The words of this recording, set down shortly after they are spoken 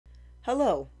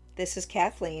Hello, this is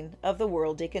Kathleen of the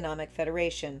World Economic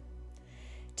Federation.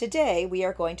 Today we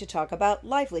are going to talk about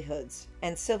livelihoods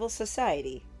and civil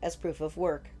society as proof of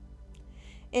work.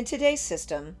 In today's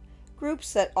system,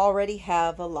 groups that already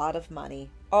have a lot of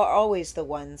money are always the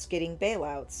ones getting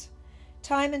bailouts.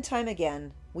 Time and time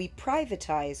again, we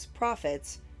privatize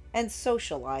profits and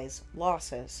socialize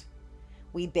losses.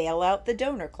 We bail out the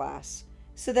donor class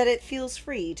so that it feels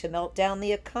free to melt down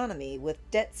the economy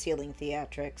with debt ceiling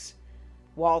theatrics.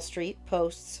 Wall Street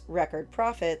posts record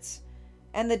profits,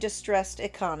 and the distressed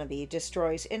economy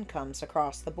destroys incomes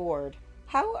across the board.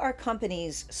 How are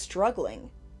companies struggling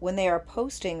when they are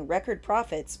posting record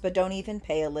profits but don't even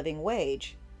pay a living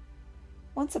wage?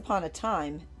 Once upon a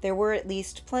time, there were at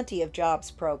least plenty of jobs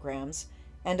programs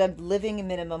and a living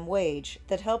minimum wage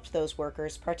that helped those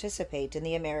workers participate in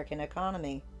the American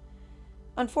economy.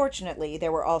 Unfortunately,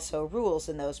 there were also rules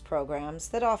in those programs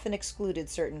that often excluded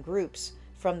certain groups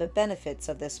from the benefits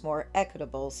of this more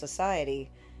equitable society,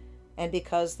 and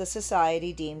because the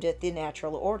society deemed it the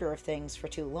natural order of things for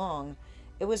too long,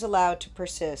 it was allowed to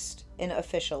persist in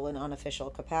official and unofficial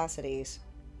capacities.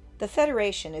 The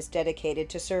Federation is dedicated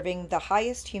to serving the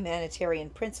highest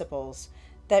humanitarian principles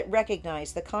that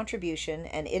recognize the contribution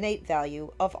and innate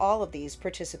value of all of these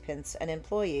participants and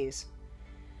employees.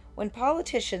 When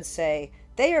politicians say,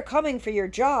 "They are coming for your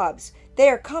jobs, they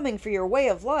are coming for your way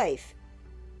of life,"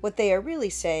 what they are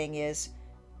really saying is,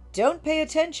 don't pay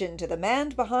attention to the man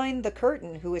behind the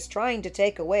curtain who is trying to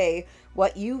take away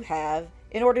what you have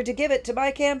in order to give it to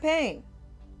my campaign.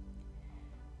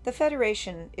 The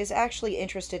Federation is actually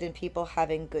interested in people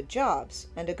having good jobs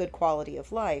and a good quality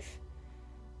of life.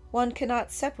 One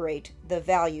cannot separate the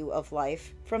value of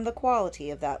life from the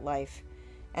quality of that life,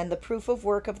 and the proof of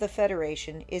work of the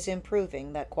Federation is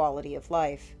improving that quality of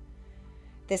life.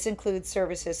 This includes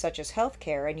services such as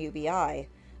healthcare and UBI,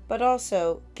 but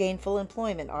also gainful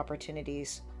employment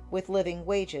opportunities with living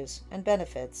wages and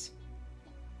benefits.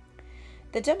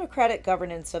 The democratic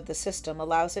governance of the system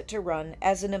allows it to run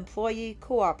as an employee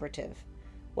cooperative,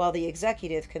 while the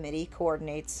executive committee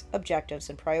coordinates objectives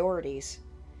and priorities.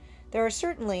 There are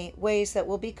certainly ways that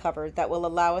will be covered that will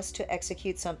allow us to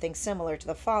execute something similar to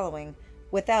the following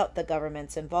without the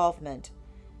government's involvement.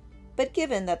 But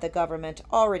given that the government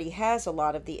already has a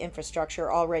lot of the infrastructure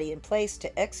already in place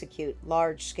to execute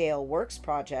large-scale works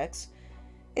projects,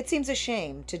 it seems a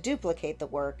shame to duplicate the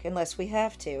work unless we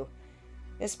have to,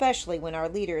 especially when our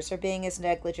leaders are being as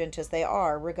negligent as they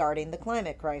are regarding the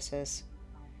climate crisis.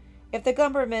 If the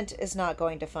government is not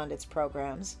going to fund its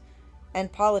programs,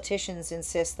 and politicians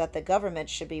insist that the government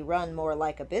should be run more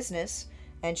like a business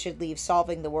and should leave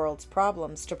solving the world's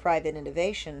problems to private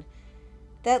innovation,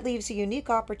 that leaves a unique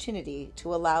opportunity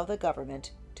to allow the government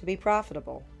to be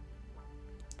profitable.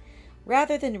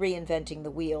 Rather than reinventing the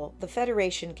wheel, the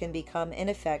Federation can become, in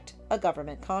effect, a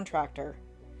government contractor.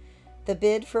 The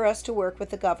bid for us to work with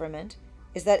the government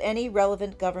is that any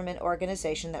relevant government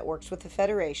organization that works with the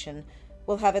Federation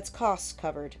will have its costs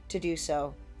covered to do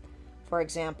so. For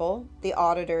example, the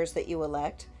auditors that you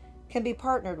elect can be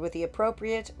partnered with the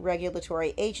appropriate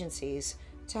regulatory agencies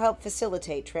to help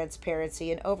facilitate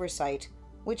transparency and oversight,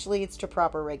 which leads to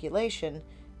proper regulation,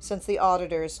 since the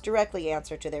auditors directly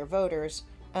answer to their voters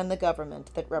and the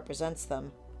government that represents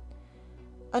them.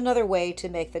 Another way to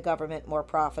make the government more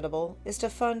profitable is to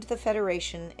fund the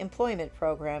Federation employment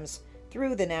programs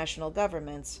through the national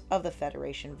governments of the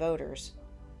Federation voters.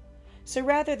 So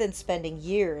rather than spending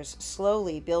years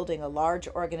slowly building a large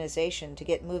organization to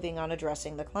get moving on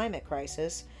addressing the climate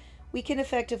crisis, we can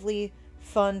effectively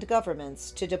fund governments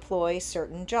to deploy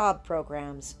certain job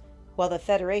programs, while the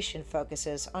Federation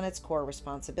focuses on its core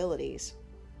responsibilities.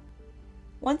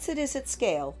 Once it is at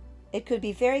scale, it could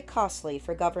be very costly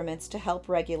for governments to help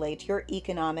regulate your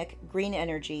economic green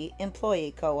energy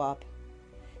employee co-op.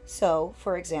 So,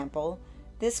 for example,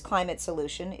 this climate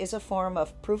solution is a form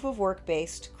of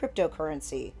proof-of-work-based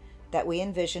cryptocurrency that we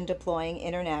envision deploying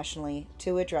internationally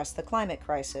to address the climate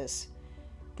crisis.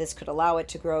 This could allow it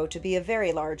to grow to be a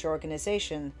very large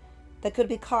organization that could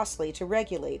be costly to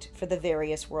regulate for the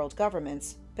various world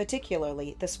governments,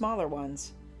 particularly the smaller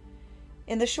ones.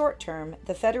 In the short term,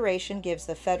 the Federation gives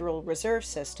the Federal Reserve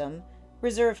System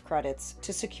reserve credits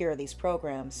to secure these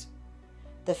programs.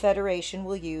 The Federation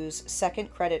will use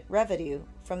second credit revenue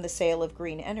from the sale of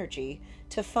green energy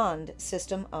to fund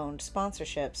system-owned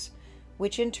sponsorships,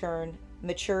 which in turn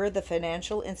mature the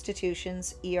financial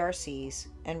institutions' ERCs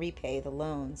and repay the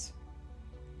loans.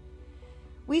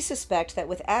 We suspect that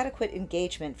with adequate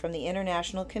engagement from the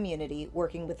international community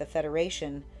working with the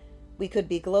Federation, we could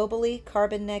be globally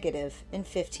carbon negative in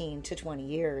 15 to 20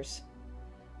 years.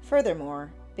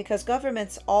 Furthermore, because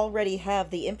governments already have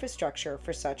the infrastructure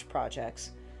for such projects.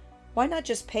 Why not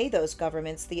just pay those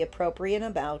governments the appropriate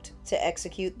amount to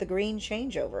execute the green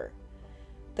changeover?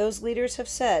 Those leaders have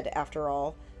said, after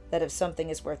all, that if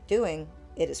something is worth doing,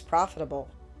 it is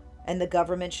profitable, and the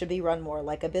government should be run more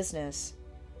like a business.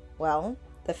 Well,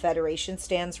 the Federation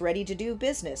stands ready to do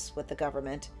business with the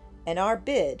government, and our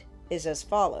bid is as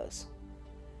follows.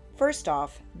 First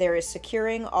off, there is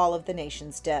securing all of the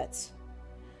nation's debts.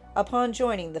 Upon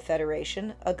joining the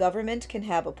Federation, a government can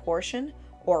have a portion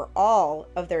or all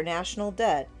of their national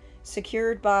debt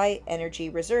secured by energy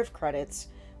reserve credits,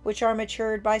 which are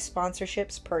matured by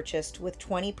sponsorships purchased with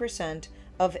 20%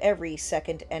 of every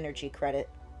second energy credit.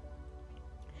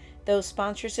 Those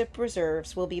sponsorship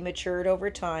reserves will be matured over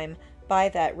time by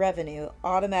that revenue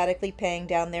automatically paying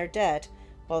down their debt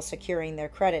while securing their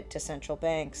credit to central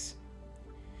banks.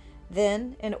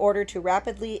 Then, in order to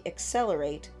rapidly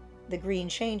accelerate the green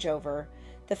changeover,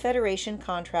 the Federation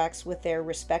contracts with their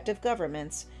respective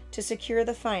governments to secure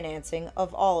the financing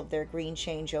of all of their green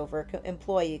changeover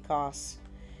employee costs.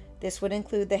 This would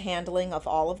include the handling of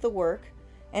all of the work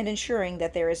and ensuring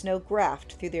that there is no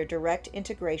graft through their direct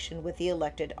integration with the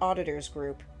elected auditors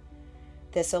group.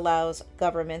 This allows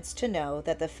governments to know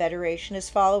that the Federation is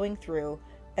following through,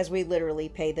 as we literally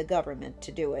pay the government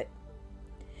to do it.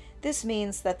 This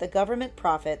means that the government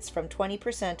profits from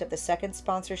 20% of the second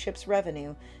sponsorship's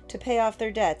revenue to pay off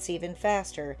their debts even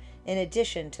faster, in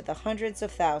addition to the hundreds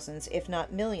of thousands, if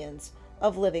not millions,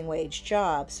 of living wage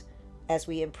jobs, as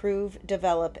we improve,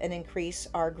 develop, and increase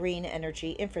our green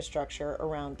energy infrastructure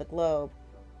around the globe.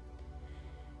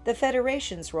 The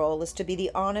Federation's role is to be the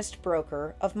honest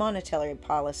broker of monetary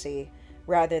policy,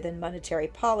 rather than monetary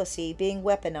policy being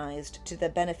weaponized to the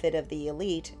benefit of the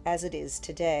elite as it is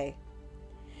today.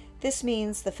 This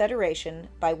means the Federation,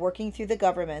 by working through the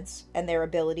governments and their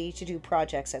ability to do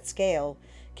projects at scale,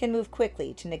 can move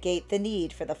quickly to negate the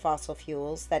need for the fossil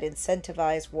fuels that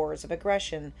incentivize wars of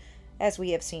aggression, as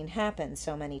we have seen happen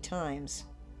so many times.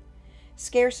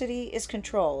 Scarcity is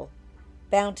control.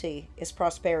 Bounty is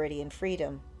prosperity and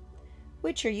freedom.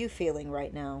 Which are you feeling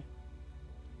right now?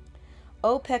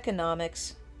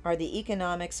 OPEconomics are the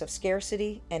economics of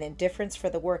scarcity and indifference for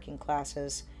the working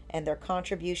classes and their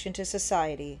contribution to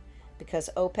society,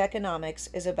 because OPEconomics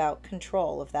is about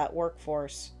control of that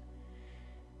workforce.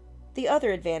 The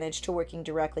other advantage to working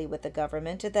directly with the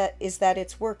government is that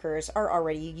its workers are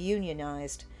already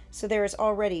unionized, so there is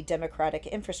already democratic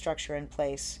infrastructure in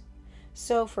place.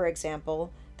 So, for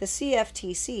example, the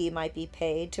CFTC might be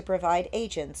paid to provide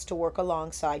agents to work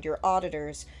alongside your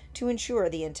auditors to ensure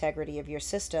the integrity of your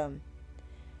system.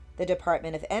 The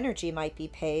Department of Energy might be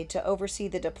paid to oversee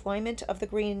the deployment of the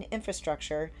green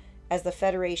infrastructure, as the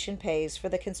Federation pays for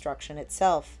the construction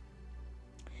itself.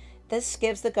 This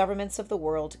gives the governments of the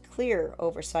world clear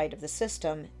oversight of the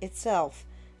system itself,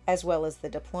 as well as the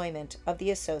deployment of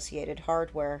the associated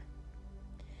hardware.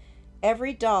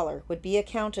 Every dollar would be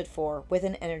accounted for with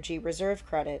an energy reserve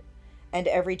credit, and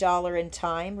every dollar in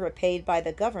time repaid by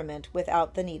the government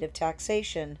without the need of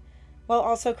taxation, while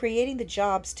also creating the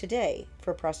jobs today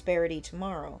for prosperity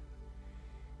tomorrow.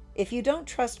 If you don't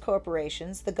trust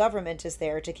corporations, the government is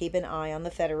there to keep an eye on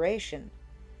the Federation.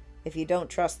 If you don't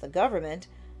trust the government,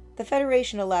 the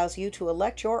Federation allows you to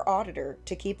elect your auditor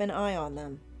to keep an eye on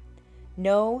them.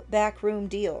 No backroom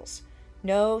deals,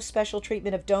 no special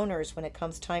treatment of donors when it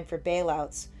comes time for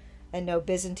bailouts, and no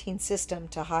Byzantine system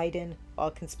to hide in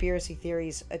while conspiracy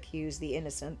theories accuse the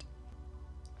innocent.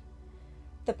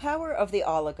 The power of the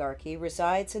oligarchy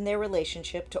resides in their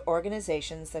relationship to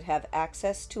organizations that have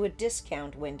access to a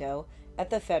discount window at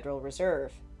the Federal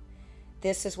Reserve.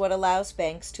 This is what allows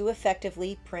banks to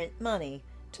effectively print money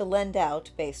to lend out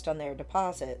based on their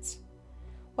deposits.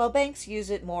 While banks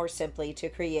use it more simply to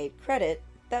create credit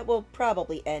that will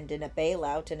probably end in a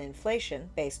bailout and inflation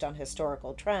based on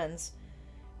historical trends,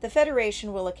 the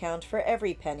Federation will account for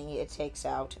every penny it takes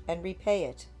out and repay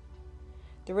it.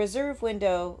 The reserve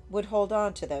window would hold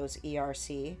on to those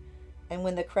ERC, and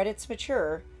when the credits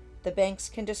mature, the banks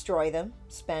can destroy them,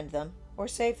 spend them, or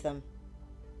save them.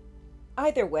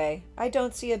 Either way, I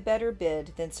don't see a better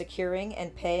bid than securing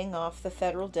and paying off the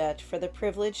federal debt for the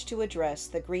privilege to address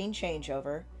the green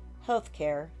changeover, health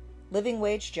care, living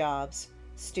wage jobs,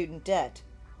 student debt.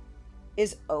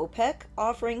 Is OPEC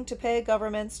offering to pay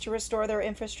governments to restore their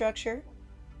infrastructure?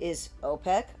 Is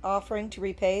OPEC offering to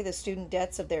repay the student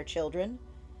debts of their children?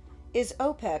 Is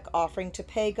OPEC offering to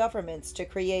pay governments to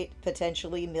create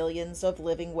potentially millions of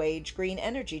living wage green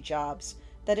energy jobs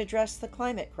that address the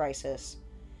climate crisis?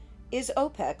 Is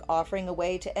OPEC offering a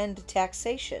way to end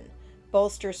taxation,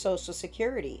 bolster Social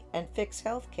Security, and fix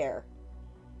health care?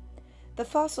 The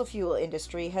fossil fuel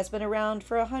industry has been around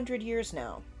for 100 years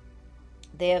now.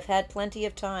 They have had plenty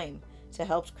of time to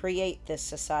help create this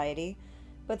society,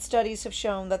 but studies have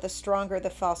shown that the stronger the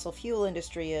fossil fuel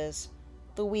industry is,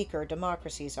 the weaker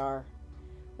democracies are.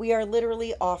 We are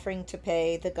literally offering to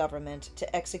pay the government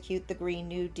to execute the Green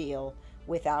New Deal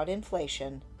without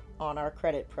inflation on our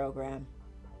credit program.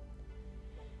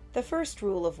 The first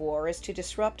rule of war is to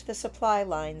disrupt the supply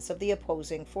lines of the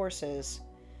opposing forces.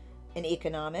 In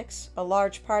economics, a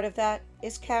large part of that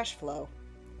is cash flow.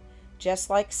 Just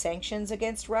like sanctions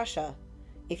against Russia,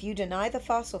 if you deny the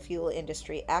fossil fuel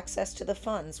industry access to the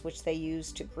funds which they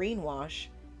use to greenwash,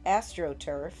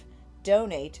 astroturf,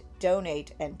 donate,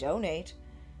 and donate,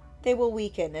 they will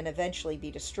weaken and eventually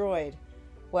be destroyed,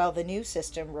 while the new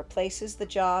system replaces the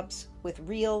jobs with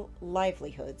real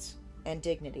livelihoods and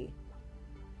dignity.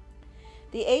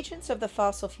 The agents of the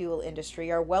fossil fuel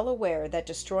industry are well aware that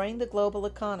destroying the global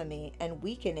economy and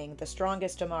weakening the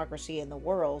strongest democracy in the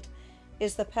world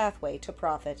is the pathway to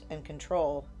profit and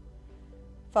control.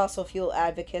 Fossil fuel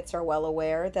advocates are well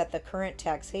aware that the current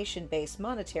taxation-based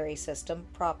monetary system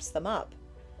props them up.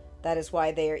 That is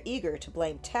why they are eager to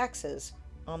blame taxes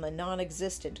on the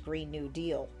non-existent Green New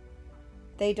Deal.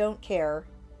 They don't care.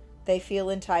 They feel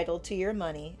entitled to your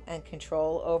money and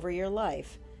control over your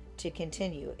life to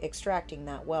continue extracting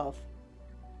that wealth.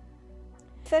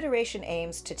 The Federation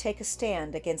aims to take a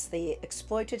stand against the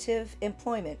exploitative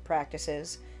employment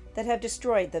practices that have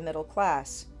destroyed the middle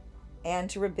class, and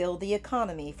to rebuild the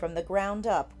economy from the ground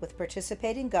up with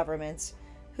participating governments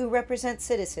who represent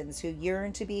citizens who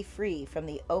yearn to be free from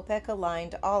the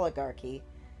OPEC-aligned oligarchy,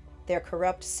 their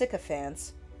corrupt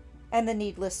sycophants, and the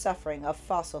needless suffering of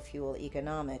fossil fuel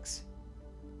economics.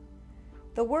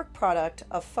 The work product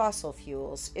of fossil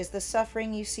fuels is the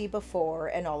suffering you see before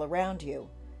and all around you,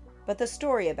 but the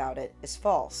story about it is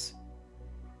false.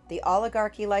 The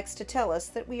oligarchy likes to tell us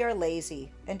that we are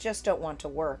lazy and just don't want to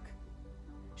work.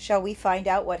 Shall we find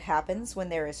out what happens when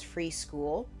there is free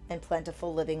school and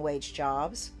plentiful living wage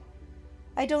jobs?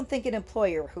 I don't think an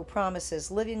employer who promises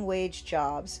living wage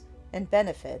jobs and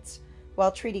benefits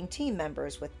while treating team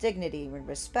members with dignity and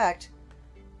respect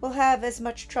will have as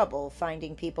much trouble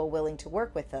finding people willing to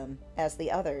work with them as the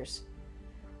others.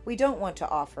 We don't want to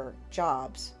offer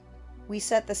jobs. We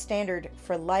set the standard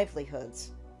for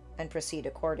livelihoods and proceed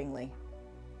accordingly.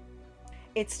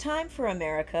 It's time for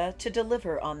America to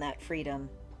deliver on that freedom.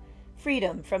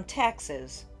 Freedom from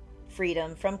taxes,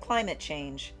 freedom from climate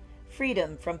change,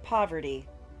 freedom from poverty,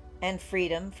 and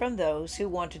freedom from those who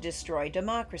want to destroy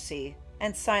democracy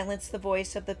and silence the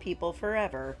voice of the people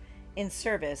forever in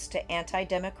service to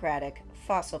anti-democratic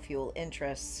fossil fuel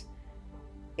interests.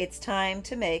 It's time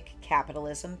to make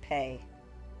capitalism pay,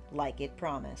 like it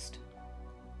promised.